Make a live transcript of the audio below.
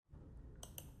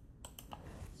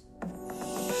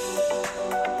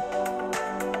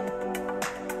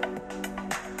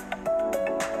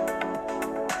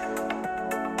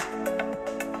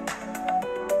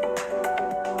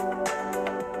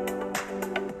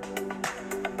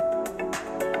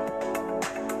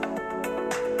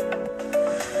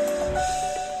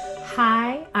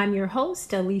your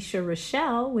host, Alicia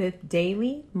Rochelle with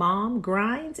Daily Mom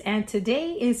Grinds, and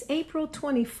today is April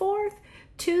 24th,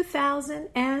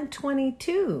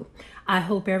 2022. I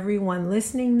hope everyone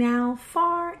listening now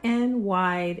far and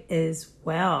wide is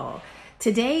well.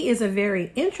 Today is a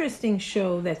very interesting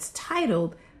show that's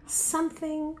titled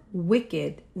Something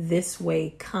Wicked This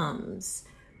Way Comes.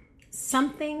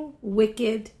 Something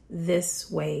Wicked This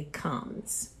Way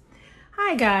Comes.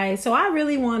 Hi guys, so I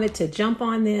really wanted to jump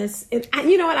on this. And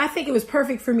you know what? I think it was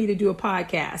perfect for me to do a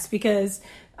podcast because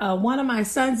one of my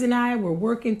sons and I were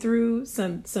working through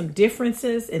some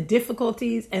differences and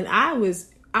difficulties, and I was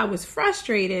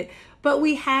frustrated, but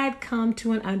we had come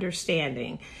to an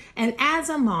understanding. And as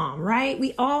a mom, right,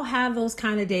 we all have those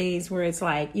kind of days where it's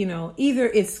like, you know, either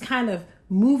it's kind of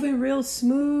moving real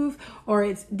smooth or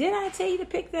it's, did I tell you to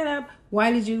pick that up?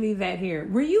 Why did you leave that here?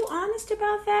 Were you honest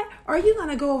about that? Or are you going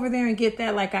to go over there and get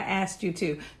that like I asked you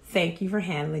to? Thank you for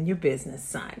handling your business,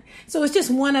 son. So it's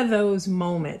just one of those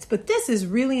moments. But this is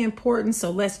really important,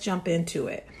 so let's jump into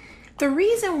it. The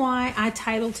reason why I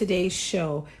titled today's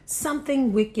show,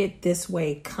 Something Wicked This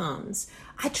Way Comes,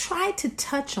 I tried to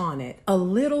touch on it a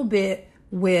little bit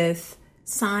with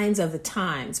signs of the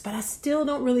times, but I still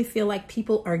don't really feel like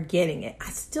people are getting it.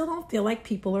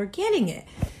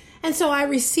 And so I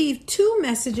received two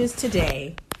messages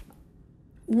today.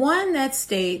 One that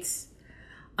states,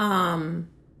 the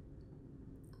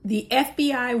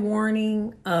FBI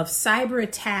warning of cyber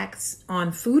attacks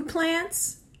on food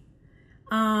plants.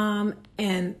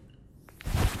 And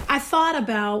I thought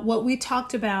about what we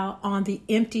talked about on the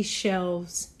empty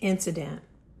shelves incident.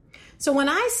 So when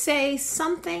I say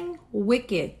something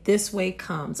wicked this way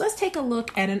comes, let's take a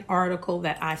look at an article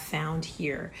that I found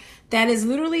here that is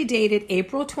literally dated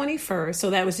April 21st. So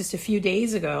that was just a few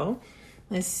days ago.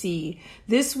 Let's see.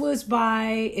 This was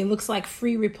by, it looks like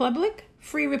Free Republic.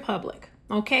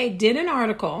 Okay, did an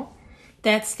article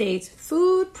that states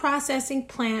food processing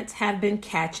plants have been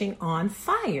catching on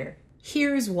fire.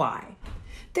 Here's why.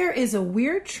 There is a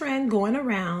weird trend going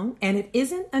around, and it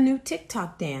isn't a new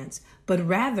TikTok dance, but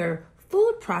rather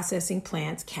food processing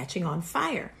plants catching on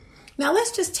fire. Now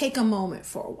let's just take a moment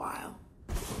for a while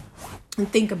and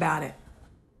think about it.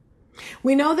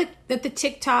 We know that the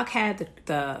TikTok had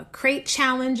the crate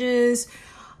challenges.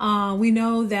 We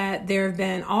know that there have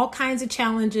been all kinds of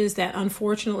challenges that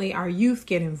unfortunately our youth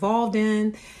get involved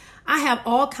in. I have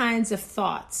all kinds of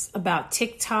thoughts about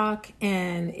TikTok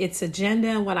and its agenda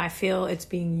and what I feel it's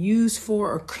being used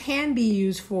for or can be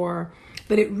used for,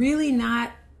 but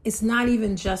it's not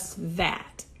even just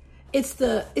that. It's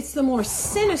the more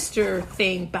sinister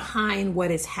thing behind what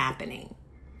is happening.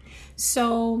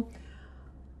 So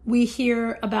we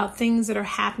hear about things that are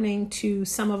happening to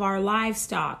some of our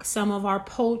livestock, some of our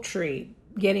poultry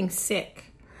getting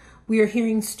sick. We are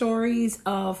hearing stories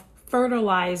of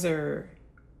fertilizer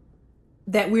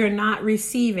that we are not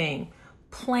receiving,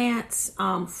 plants,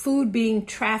 food being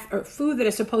food that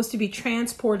is supposed to be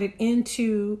transported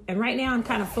into, and right now I'm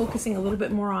kind of focusing a little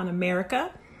bit more on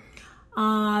America,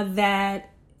 that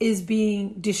is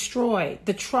being destroyed,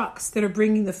 the trucks that are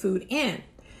bringing the food in.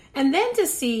 And then to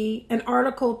see an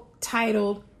article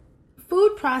titled,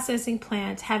 Food Processing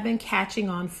Plants Have Been Catching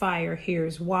on Fire,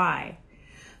 Here's Why.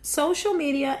 Social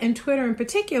media and Twitter in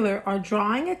particular are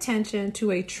drawing attention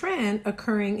to a trend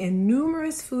occurring in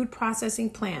numerous food processing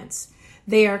plants.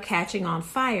 They are catching on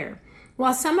fire.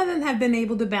 While some of them have been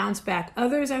able to bounce back,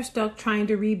 others are stuck trying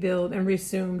to rebuild and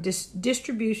resume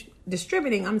distributing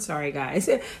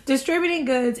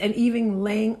goods and even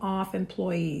laying off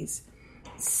employees.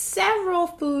 Several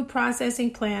food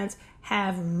processing plants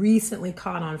have recently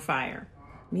caught on fire.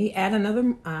 Let me add a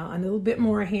little bit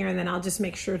more here, and then I'll just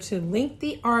make sure to link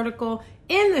the article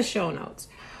in the show notes.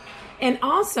 And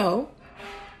also,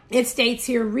 it states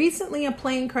here, recently a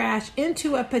plane crashed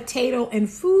into a potato and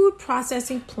food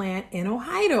processing plant in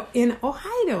Ohio.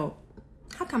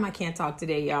 How come I can't talk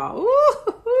today, y'all?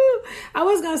 Ooh, I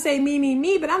was going to say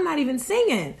me, but I'm not even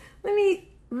singing. Let me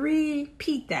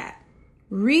repeat that.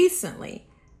 Recently,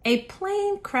 a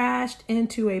plane crashed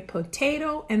into a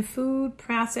potato and food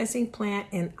processing plant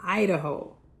in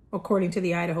Idaho, according to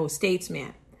the Idaho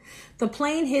Statesman. The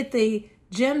plane hit the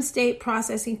Gem State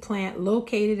Processing Plant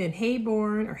located in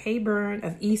Hayburn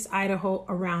of East Idaho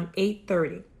around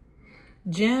 8:30.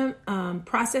 Gem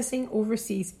Processing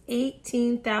oversees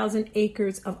 18,000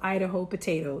 acres of Idaho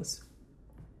potatoes.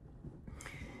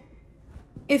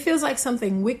 It feels like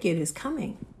something wicked is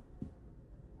coming.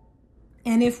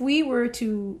 And if we were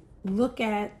to look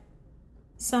at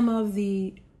some of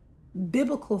the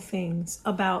biblical things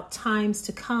about times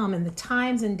to come and the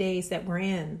times and days that we're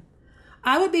in,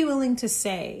 I would be willing to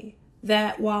say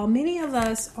that while many of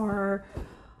us are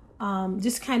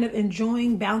just kind of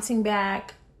enjoying bouncing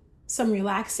back, some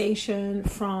relaxation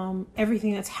from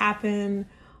everything that's happened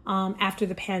after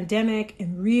the pandemic,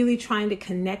 and really trying to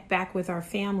connect back with our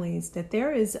families, that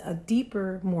there is a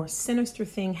deeper, more sinister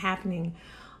thing happening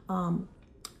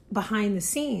behind the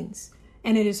scenes.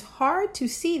 And it is hard to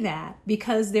see that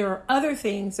because there are other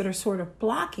things that are sort of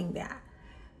blocking that.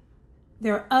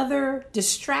 There are other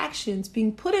distractions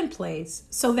being put in place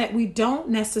so that we don't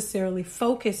necessarily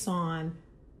focus on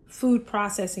food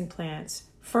processing plants,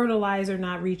 fertilizer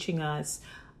not reaching us,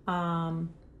 and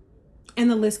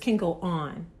the list can go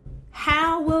on.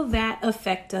 How will that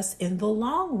affect us in the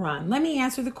long run? Let me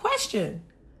answer the question.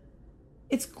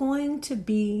 It's going to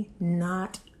be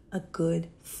not a good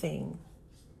thing.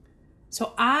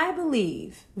 So I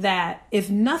believe that if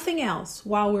nothing else,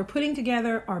 while we're putting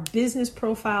together our business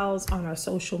profiles on our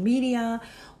social media,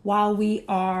 while we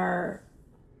are,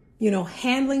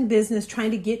 handling business,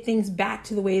 trying to get things back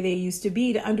to the way they used to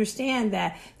be, to understand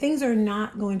that things are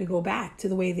not going to go back to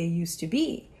the way they used to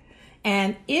be.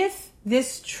 And if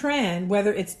this trend,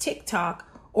 whether it's TikTok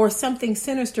or something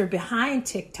sinister behind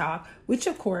TikTok, which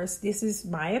of course, this is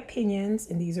my opinions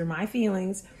and these are my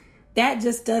feelings, that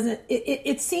just doesn't,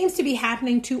 it seems to be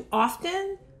happening too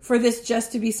often for this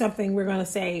just to be something we're going to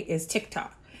say is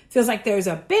TikTok. Feels like there's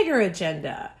a bigger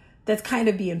agenda that's kind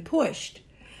of being pushed.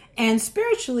 And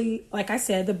spiritually, like I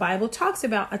said, the Bible talks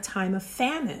about a time of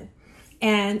famine.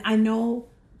 And I know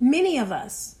many of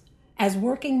us as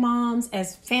working moms,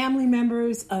 as family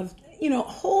members of,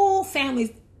 whole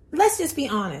families, let's just be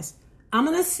honest. I'm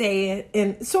going to say it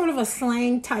in sort of a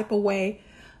slang type of way.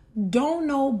 Don't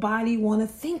nobody want to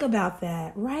think about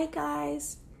that, right,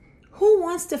 guys? Who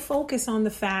wants to focus on the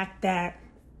fact that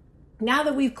now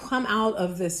that we've come out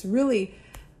of this really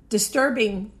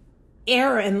disturbing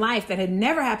era in life that had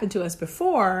never happened to us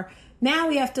before, now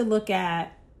we have to look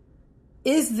at,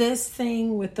 is this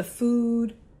thing with the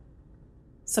food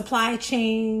supply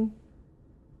chain,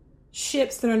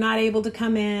 ships that are not able to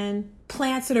come in,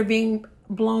 plants that are being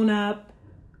blown up,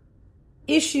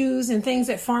 issues and things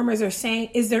that farmers are saying,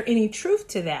 is there any truth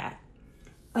to that?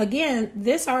 Again,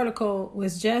 this article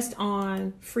was just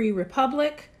on Free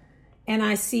Republic, and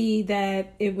I see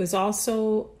that it was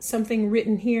also something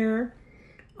written here.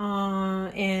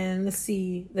 And let's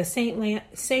see, the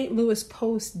St. Louis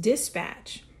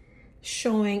Post-Dispatch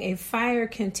showing a fire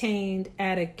contained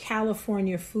at a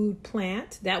California food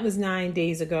plant. That was 9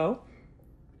 days ago.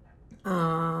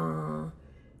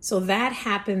 So that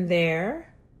happened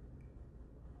there.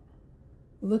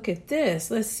 Look at this.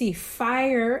 Let's see.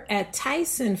 Fire at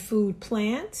Tyson food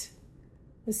plant.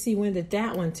 Let's see, when did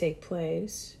that one take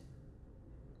place?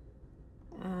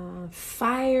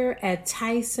 Fire at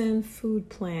Tyson food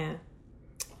plant.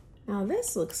 Now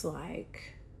this looks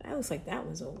like that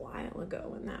was a while ago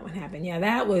when that one happened.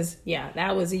 That was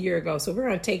a year ago. So we're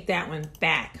going to take that one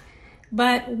back.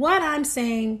 But what I'm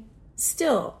saying,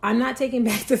 still, I'm not taking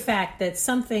back the fact that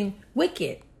something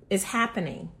wicked is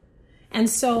happening. And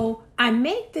so I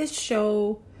make this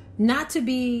show not to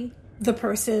be the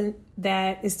person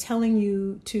that is telling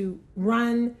you to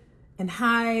run and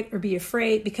hide or be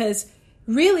afraid, because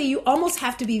really you almost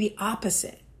have to be the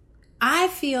opposite. I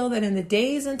feel that in the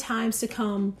days and times to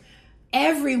come,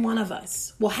 every one of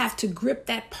us will have to grip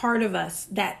that part of us,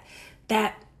 that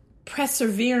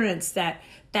perseverance, that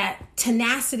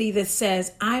tenacity that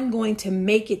says, I'm going to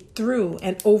make it through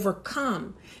and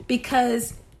overcome.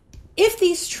 Because if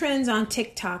these trends on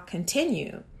TikTok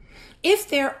continue, if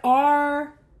there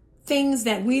are things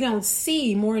that we don't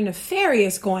see more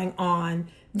nefarious going on,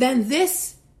 then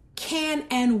this can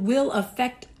and will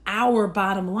affect our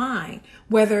bottom line,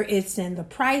 whether it's in the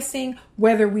pricing,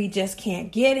 whether we just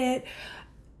can't get it.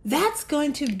 That's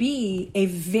going to be a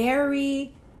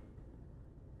very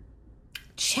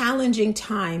challenging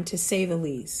time, to say the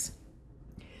least.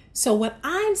 So what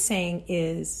I'm saying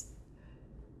is,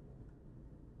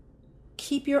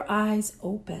 keep your eyes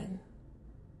open.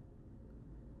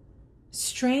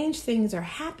 Strange things are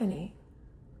happening.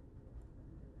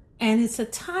 And it's a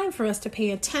time for us to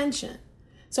pay attention.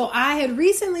 So I had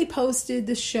recently posted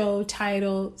the show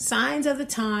titled Signs of the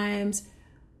Times,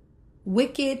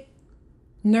 Wicked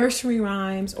Nursery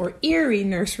Rhymes, or Eerie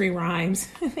Nursery Rhymes.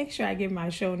 Make sure I get my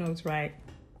show notes right.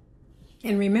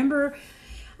 And remember,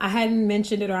 I hadn't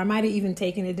mentioned it, or I might have even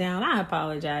taken it down. I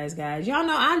apologize, guys. Y'all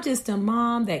know I'm just a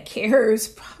mom that cares,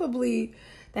 probably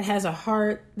that has a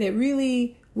heart that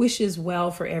really wishes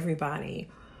well for everybody,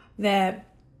 that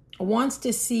wants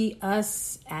to see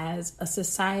us as a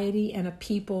society and a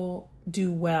people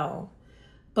do well.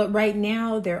 But right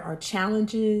now there are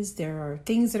challenges, there are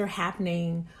things that are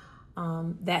happening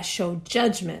that show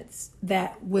judgments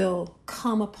that will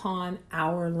come upon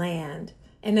our land.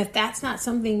 And if that's not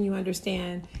something you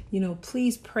understand,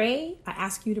 please pray. I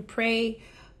ask you to pray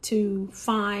to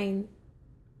find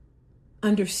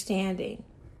understanding.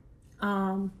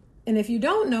 And if you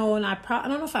don't know, and I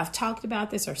don't know if I've talked about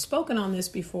this or spoken on this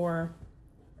before,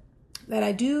 that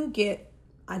I do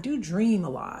dream a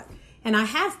lot. And I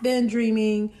have been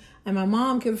dreaming, and my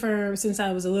mom confirmed, since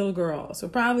I was a little girl. So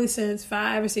probably since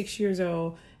 5 or 6 years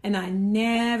old. And I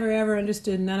never, ever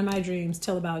understood none of my dreams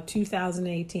till about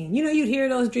 2018. You'd hear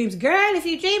those dreams. Girl, if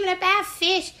you're dreaming about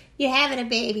fish, you're having a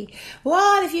baby.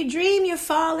 Well, if you dream you're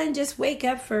falling, just wake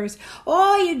up first.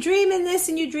 Oh, you're dreaming this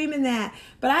and you're dreaming that.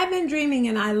 But I've been dreaming,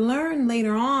 and I learned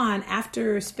later on,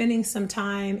 after spending some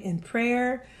time in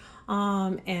prayer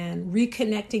and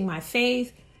reconnecting my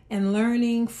faith and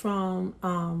learning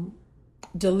from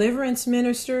deliverance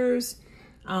ministers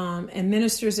and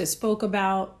ministers that spoke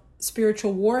about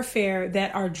spiritual warfare,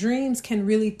 that our dreams can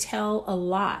really tell a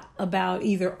lot about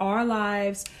either our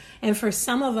lives, and for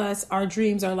some of us, our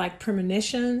dreams are like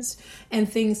premonitions and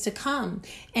things to come.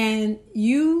 And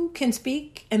you can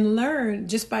speak and learn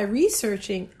just by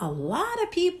researching. A lot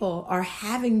of people are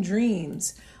having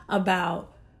dreams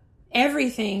about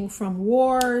everything from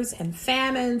wars and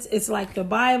famines. It's like the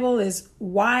Bible is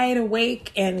wide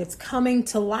awake and it's coming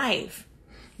to life.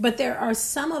 But there are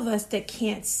some of us that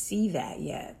can't see that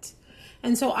yet.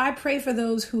 And so I pray for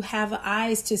those who have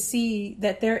eyes to see,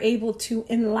 that they're able to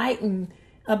enlighten,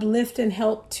 uplift, and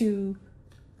help to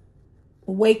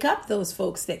wake up those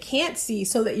folks that can't see,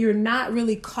 so that you're not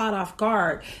really caught off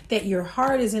guard, that your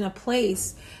heart is in a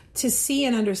place to see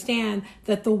and understand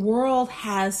that the world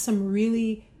has some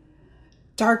really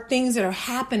dark things that are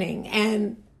happening.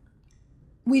 And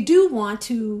we do want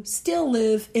to still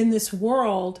live in this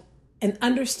world and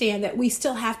understand that we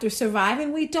still have to survive,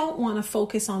 and we don't want to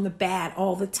focus on the bad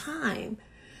all the time.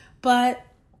 But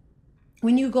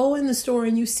when you go in the store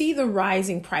and you see the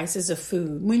rising prices of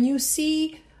food, when you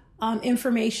see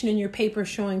information in your paper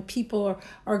showing people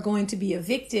are going to be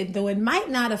evicted, though it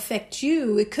might not affect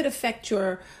you, it could affect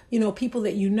your, people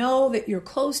that that you're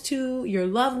close to, your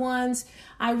loved ones.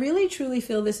 I really, truly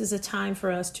feel this is a time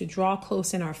for us to draw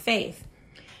close in our faith.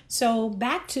 So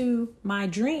back to my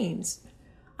dreams.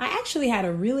 I actually had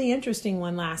a really interesting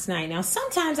one last night. Now,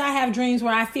 sometimes I have dreams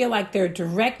where I feel like they're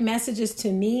direct messages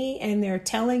to me, and they're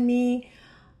telling me,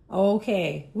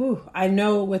 okay, I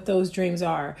know what those dreams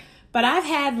are. But I've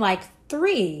had like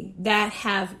 3 that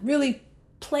have really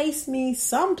placed me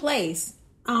someplace.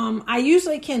 I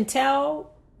usually can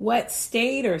tell what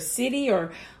state or city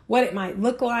or what it might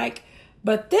look like.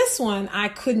 But this one, I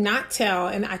could not tell.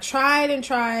 And I tried and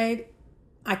tried.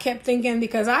 I kept thinking,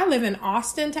 because I live in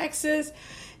Austin, Texas,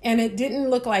 and it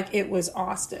didn't look like it was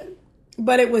Austin.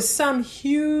 But it was some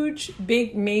huge,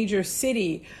 big, major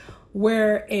city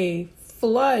where a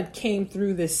flood came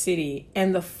through the city,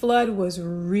 and the flood was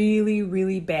really,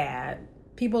 really bad.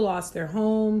 People lost their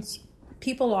homes,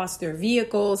 people lost their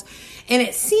vehicles, and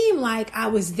it seemed like I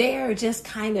was there just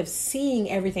kind of seeing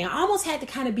everything. I almost had to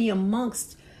kind of be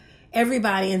amongst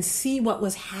everybody and see what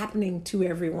was happening to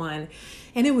everyone.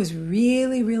 And it was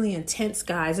really, really intense,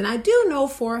 guys. And I do know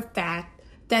for a fact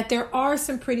that there are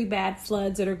some pretty bad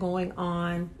floods that are going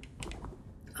on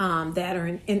that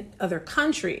are in other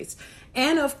countries.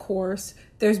 And of course,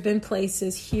 there's been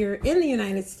places here in the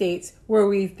United States where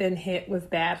we've been hit with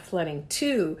bad flooding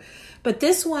too. But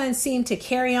this one seemed to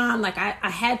carry on. Like I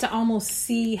had to almost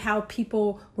see how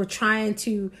people were trying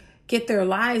to get their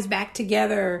lives back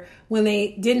together when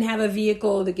they didn't have a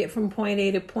vehicle to get from point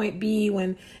A to point B,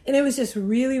 and it was just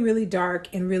really, really dark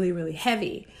and really, really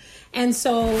heavy. And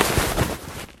so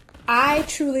I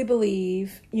truly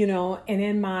believe, and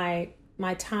in my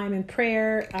time in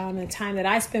prayer, the time that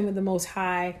I spend with the Most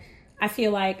High, I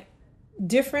feel like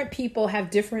different people have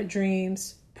different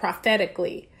dreams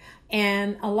prophetically.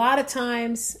 And a lot of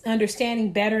times,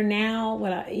 understanding better now,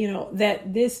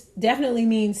 that this definitely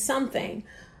means something,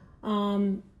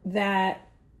 that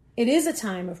it is a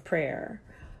time of prayer.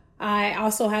 I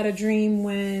also had a dream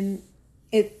when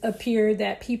it appeared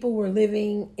that people were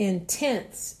living in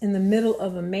tents in the middle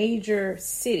of a major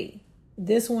city.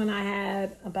 This one I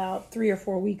had about 3 or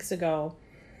 4 weeks ago.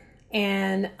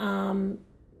 And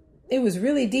it was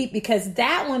really deep, because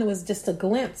that one was just a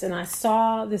glimpse. And I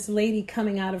saw this lady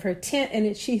coming out of her tent, and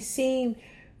it seemed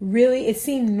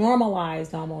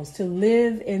normalized almost to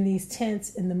live in these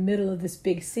tents in the middle of this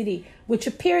big city, which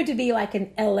appeared to be like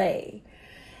an LA.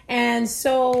 And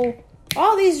so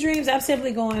all these dreams, I'm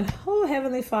simply going, oh,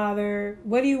 Heavenly Father,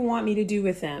 what do you want me to do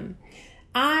with them?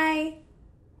 I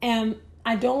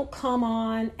I don't come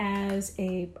on as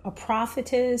a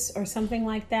prophetess or something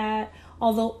like that.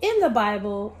 Although in the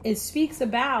Bible, it speaks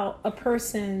about a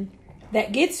person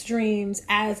that gets dreams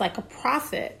as like a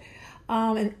prophet.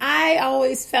 And I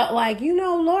always felt like,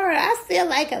 Lord, I feel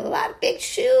like a lot of big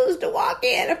shoes to walk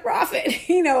in, a prophet.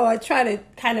 I try to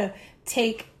kind of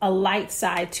take a light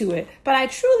side to it. But I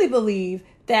truly believe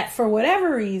that for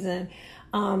whatever reason,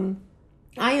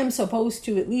 I am supposed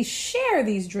to at least share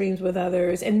these dreams with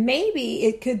others. And maybe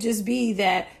it could just be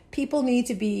that people need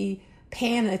to be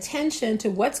paying attention to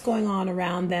what's going on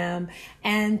around them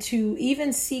and to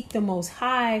even seek the Most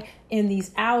High in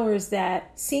these hours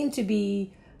that seem to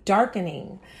be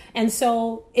darkening. And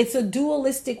so it's a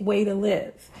dualistic way to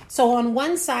live. So on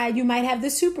one side, you might have the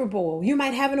Super Bowl. You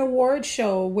might have an award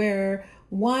show where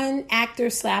one actor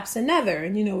slaps another,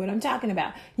 and you know what I'm talking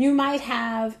about. You might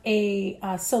have a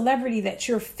celebrity that's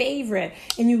your favorite,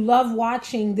 and you love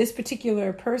watching this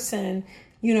particular person,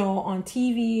 on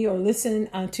TV or listen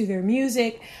to their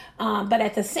music. But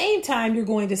at the same time, you're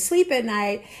going to sleep at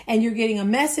night and you're getting a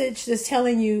message that's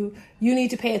telling you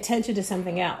need to pay attention to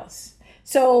something else.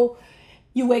 So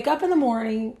you wake up in the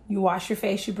morning, you wash your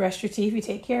face, you brush your teeth, you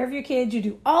take care of your kids, you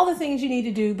do all the things you need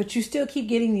to do, but you still keep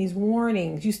getting these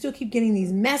warnings. You still keep getting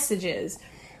these messages.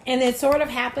 And it sort of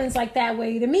happens like that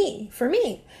way for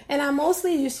me. And I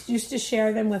mostly used to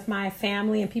share them with my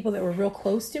family and people that were real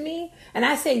close to me. And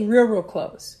I say real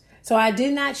close. So I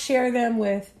did not share them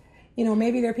with,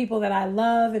 maybe they're people that I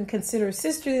love and consider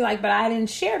sisterly, but I didn't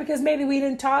share because maybe we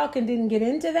didn't talk and didn't get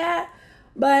into that.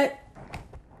 But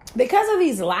because of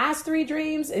these last 3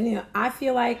 dreams, and I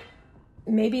feel like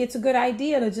maybe it's a good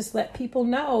idea to just let people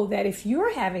know that if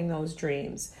you're having those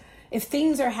dreams, if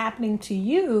things are happening to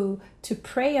you, to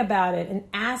pray about it and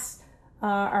ask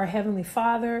our Heavenly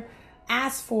Father,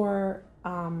 ask for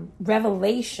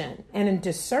revelation and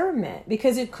discernment,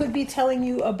 because it could be telling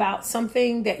you about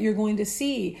something that you're going to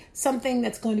see, something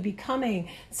that's going to be coming,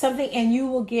 something, and you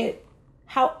will get.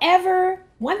 However,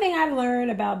 one thing I've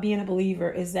learned about being a believer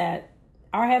is that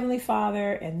our Heavenly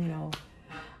Father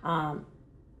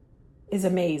is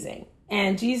amazing.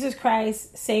 And Jesus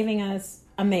Christ saving us,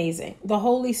 amazing. The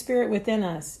Holy Spirit within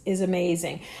us is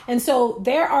amazing. And so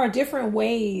there are different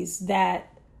ways that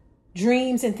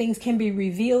dreams and things can be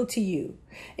revealed to you.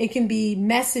 It can be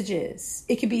messages.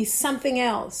 It could be something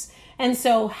else. And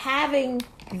so having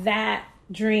that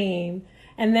dream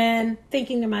and then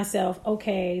thinking to myself,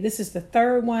 okay, this is the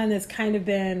 3rd one that's kind of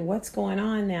been, what's going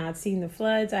on now? I've seen the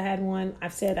floods. I had one. I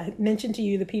mentioned to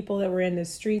you the people that were in the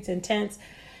streets and tents.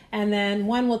 And then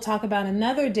one we'll talk about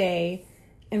another day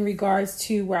in regards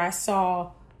to where I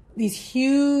saw these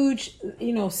huge,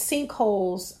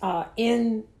 sinkholes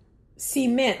in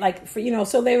cement,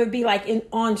 so they would be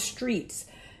on streets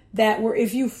that were,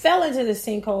 if you fell into the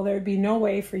sinkhole, there would be no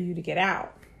way for you to get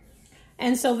out.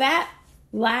 And so that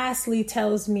lastly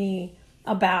tells me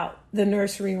about the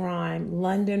nursery rhyme,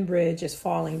 London Bridge is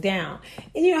falling down.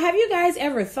 And, have you guys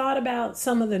ever thought about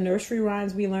some of the nursery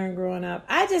rhymes we learned growing up?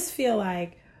 I just feel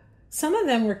like some of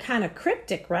them were kind of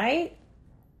cryptic, right?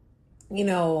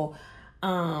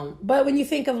 But when you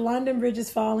think of London Bridge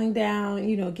is falling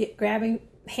down, grabbing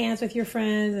hands with your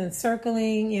friends and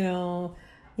circling,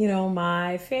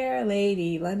 my fair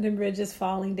lady, London Bridge is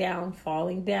falling down.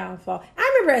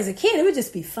 I remember as a kid, it would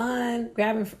just be fun,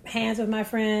 grabbing hands with my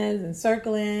friends and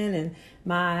circling and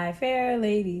my fair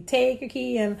lady, take your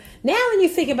key. And now when you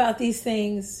think about these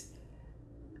things,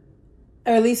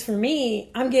 or at least for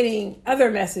me, I'm getting other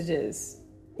messages,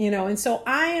 and so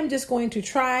I am just going to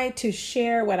try to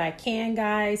share what I can,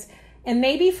 guys. And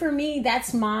maybe for me,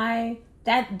 that's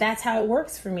how it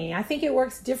works for me. I think it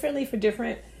works differently for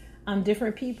different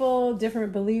people,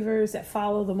 different believers that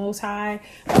follow the Most High.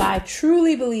 But I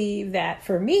truly believe that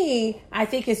for me, I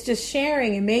think it's just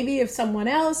sharing. And maybe if someone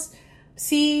else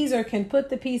sees or can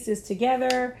put the pieces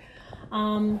together.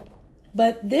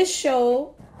 But this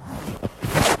show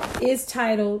is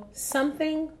titled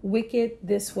Something Wicked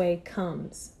This Way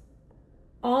Comes.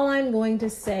 All I'm going to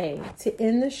say to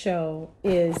end the show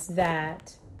is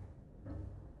that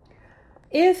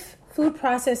if food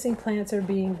processing plants are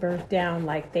being burnt down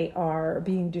like they are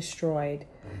being destroyed,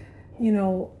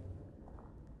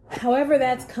 however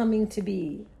that's coming to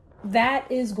be,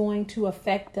 that is going to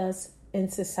affect us in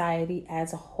society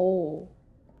as a whole.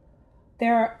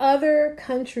 There are other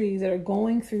countries that are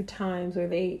going through times where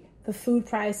the food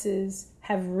prices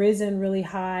have risen really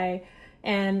high.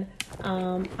 And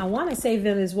I want to say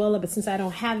Venezuela, but since I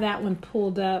don't have that one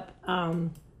pulled up,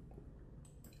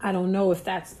 I don't know if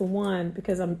that's the one,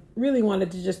 because I really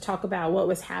wanted to just talk about what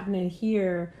was happening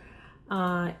here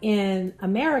in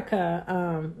America.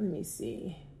 Let me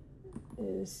see.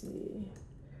 Let's see.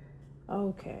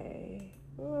 Okay.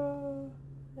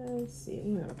 Let's see.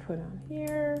 I'm going to put on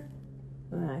here.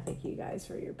 And I thank you guys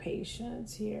for your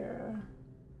patience here.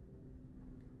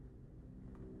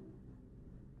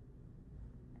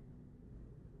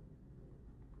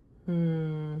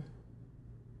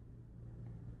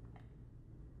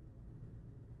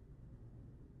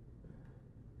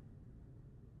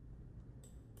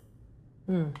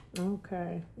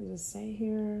 Okay. Does it say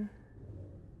here?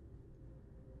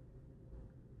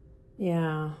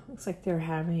 Yeah, looks like they're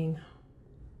having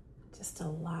just a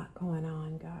lot going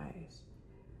on, guys.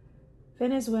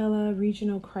 Venezuela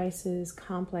Regional Crisis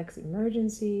Complex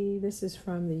Emergency. This is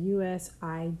from the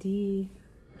USAID.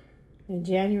 In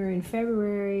January and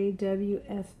February,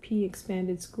 WFP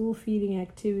expanded school feeding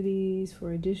activities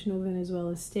for additional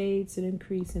Venezuela states, an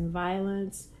increase in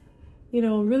violence. You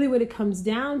know, really what it comes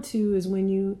down to is when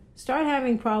you start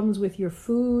having problems with your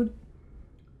food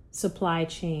supply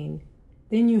chain,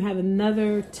 then you have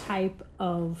another type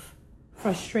of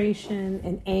frustration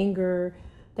and anger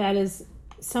that is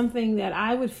something that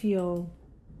I would feel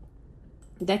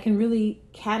that can really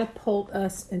catapult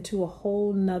us into a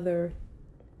whole nother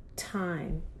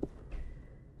time.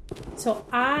 So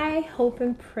I hope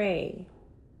and pray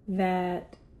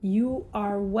that you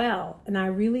are well. And I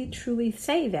really, truly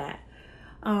say that.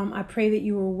 I pray that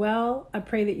you are well. I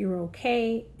pray that you're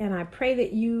okay. And I pray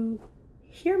that you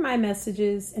hear my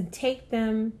messages and take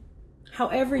them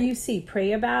however you see.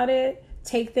 Pray about it.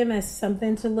 Take them as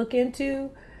something to look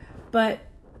into. But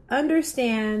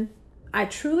understand, I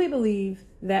truly believe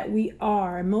that we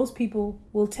are, and most people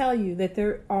will tell you that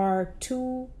there's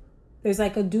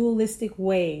like a dualistic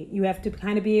way. You have to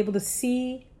kind of be able to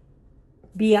see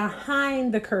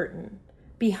behind the curtain,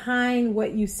 behind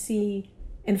what you see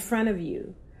in front of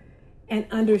you, and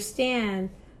understand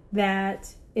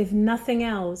that if nothing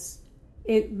else,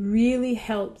 it really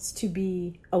helps to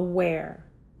be aware.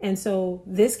 And so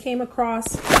this came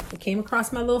across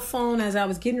my little phone as I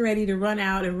was getting ready to run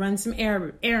out and run some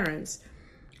errands.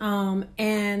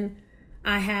 And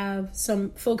I have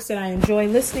some folks that I enjoy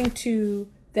listening to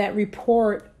that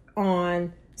report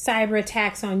on cyber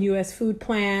attacks on U.S. food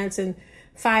plants and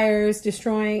fires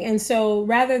destroying. And so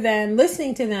rather than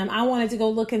listening to them, I wanted to go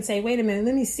look and say, wait a minute,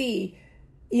 let me see,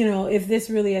 if this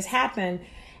really has happened.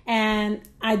 And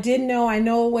I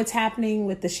know what's happening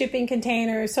with the shipping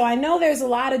containers. So I know there's a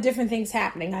lot of different things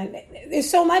happening. There's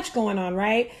so much going on,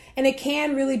 right? And it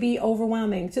can really be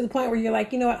overwhelming to the point where you're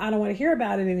like, you know what, I don't want to hear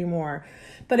about it anymore.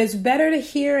 But it's better to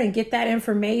hear and get that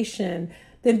information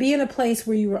than be in a place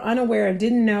where you were unaware and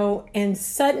didn't know, and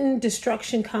sudden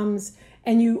destruction comes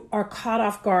and you are caught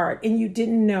off guard and you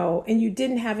didn't know and you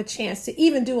didn't have a chance to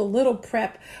even do a little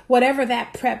prep, whatever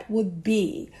that prep would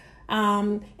be.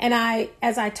 And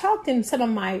as I talked in some of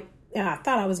my, I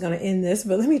thought I was going to end this,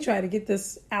 but let me try to get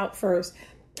this out first.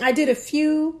 I did a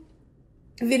few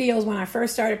videos when I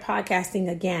first started podcasting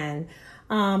again,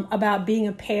 about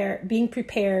being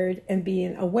prepared and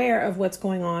being aware of what's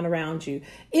going on around you.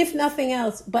 If nothing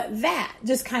else, but that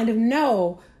just kind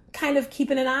of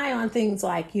keeping an eye on things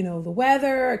like, the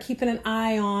weather, or keeping an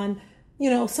eye on,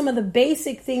 some of the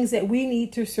basic things that we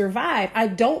need to survive. I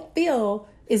don't feel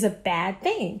is a bad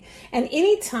thing. And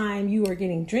anytime you are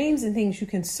getting dreams and things, you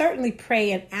can certainly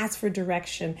pray and ask for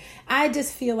direction. I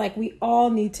just feel like we all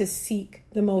need to seek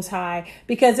the Most High,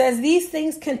 because as these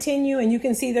things continue, and you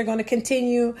can see they're going to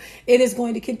continue, it is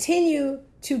going to continue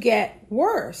to get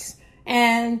worse.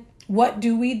 And what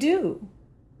do we do?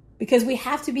 Because we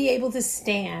have to be able to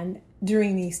stand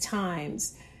during these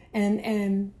times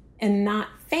and not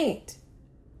faint.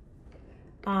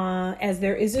 As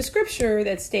there is a scripture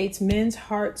that states men's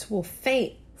hearts will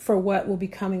faint for what will be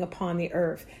coming upon the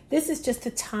earth. This is just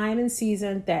a time and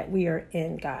season that we are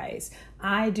in, guys.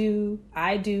 I do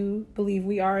believe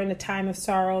we are in a time of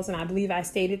sorrows, and I believe I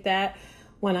stated that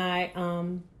when I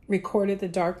recorded the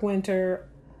Dark Winter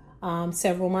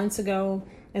several months ago.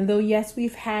 And though, yes,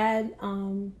 we've had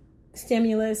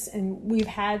stimulus and we've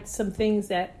had some things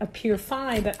that appear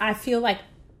fine, but I feel like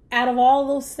out of all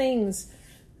those things,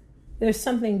 there's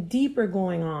something deeper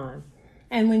going on.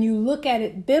 And when you look at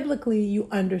it biblically, you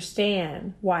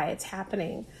understand why it's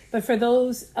happening. But for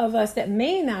those of us that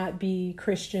may not be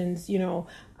Christians,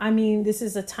 this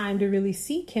is a time to really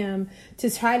seek Him, to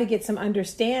try to get some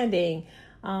understanding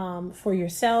for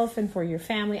yourself and for your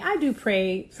family. I do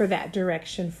pray for that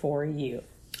direction for you.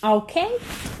 Okay.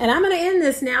 And I'm going to end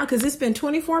this now because it's been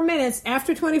 24 minutes.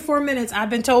 After 24 minutes, I've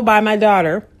been told by my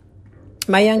daughter,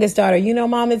 my youngest daughter,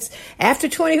 Mom, it's after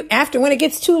when it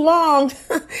gets too long,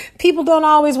 people don't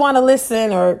always want to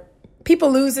listen, or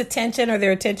people lose attention or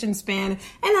their attention span, and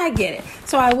I get it.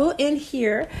 So I will end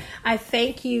here. I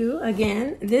thank you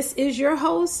again. This is your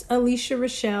host, Alicia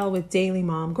Rochelle with Daily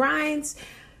Mom Grinds.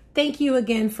 Thank you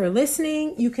again for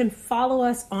listening. You can follow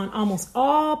us on almost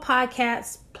all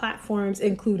podcast platforms,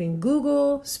 including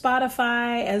Google,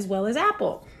 Spotify, as well as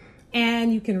Apple.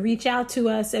 And you can reach out to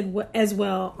us as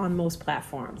well on most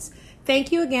platforms.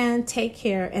 Thank you again. Take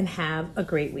care and have a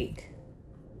great week.